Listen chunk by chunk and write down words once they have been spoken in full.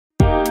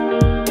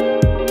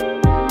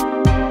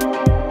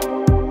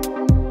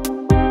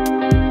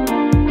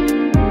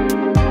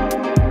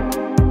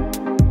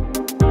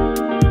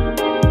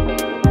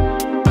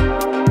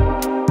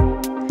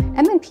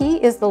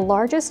is the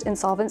largest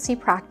insolvency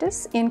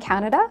practice in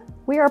Canada.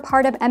 We are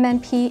part of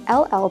MNP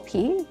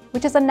LLP,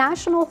 which is a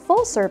national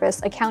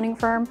full-service accounting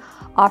firm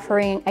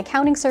offering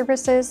accounting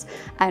services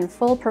and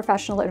full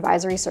professional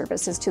advisory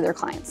services to their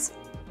clients.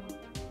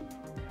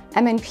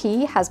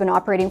 MNP has been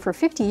operating for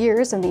 50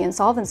 years in the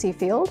insolvency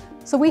field,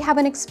 so we have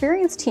an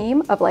experienced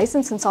team of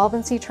licensed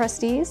insolvency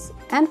trustees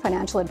and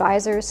financial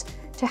advisors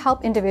to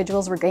help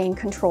individuals regain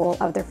control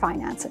of their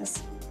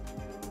finances.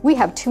 We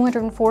have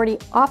 240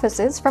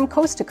 offices from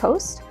coast to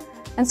coast,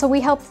 and so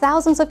we help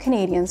thousands of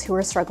Canadians who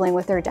are struggling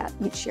with their debt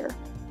each year.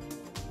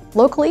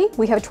 Locally,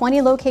 we have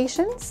 20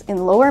 locations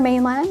in Lower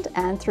Mainland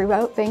and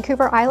throughout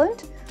Vancouver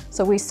Island,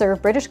 so we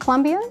serve British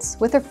Columbians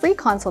with a free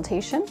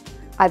consultation,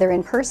 either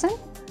in person,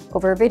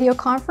 over a video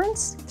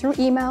conference, through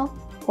email,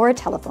 or a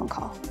telephone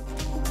call.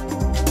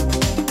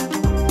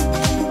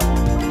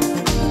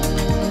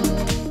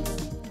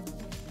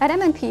 At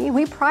MNP,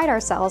 we pride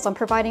ourselves on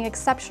providing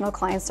exceptional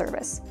client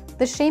service.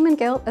 The shame and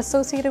guilt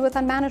associated with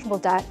unmanageable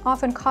debt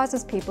often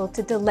causes people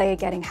to delay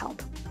getting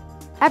help.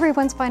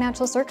 Everyone's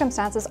financial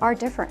circumstances are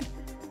different,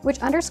 which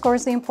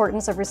underscores the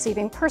importance of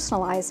receiving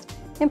personalized,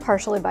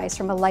 impartial advice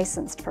from a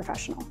licensed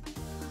professional.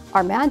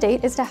 Our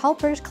mandate is to help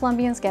British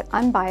Columbians get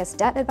unbiased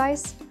debt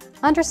advice,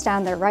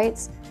 understand their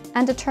rights,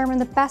 and determine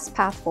the best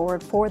path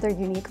forward for their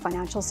unique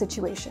financial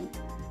situation,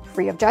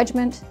 free of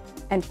judgment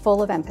and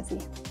full of empathy.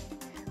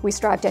 We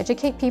strive to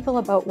educate people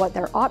about what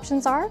their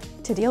options are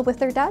to deal with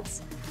their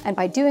debts, and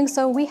by doing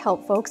so, we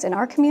help folks in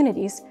our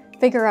communities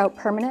figure out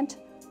permanent,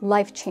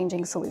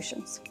 life-changing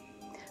solutions.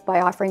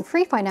 By offering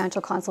free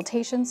financial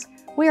consultations,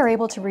 we are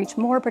able to reach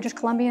more British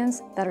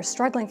Columbians that are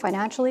struggling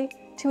financially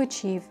to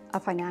achieve a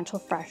financial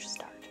fresh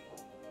start.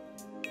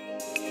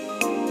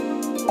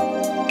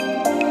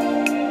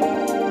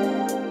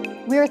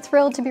 We are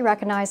thrilled to be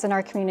recognized in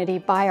our community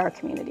by our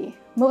community,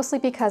 mostly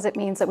because it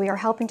means that we are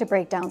helping to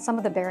break down some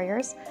of the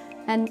barriers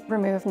and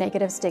remove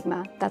negative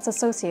stigma that's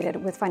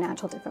associated with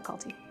financial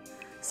difficulty.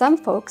 Some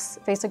folks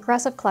face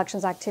aggressive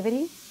collections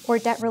activity or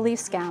debt relief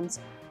scams,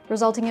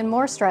 resulting in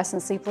more stress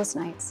and sleepless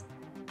nights.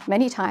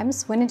 Many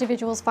times, when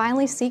individuals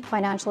finally seek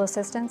financial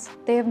assistance,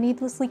 they have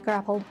needlessly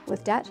grappled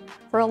with debt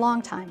for a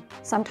long time,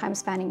 sometimes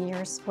spanning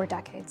years or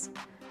decades.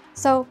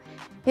 So,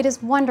 it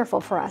is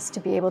wonderful for us to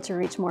be able to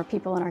reach more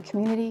people in our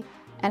community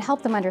and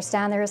help them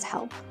understand there is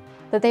help,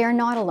 that they are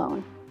not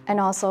alone, and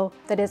also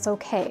that it's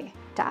okay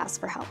to ask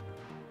for help.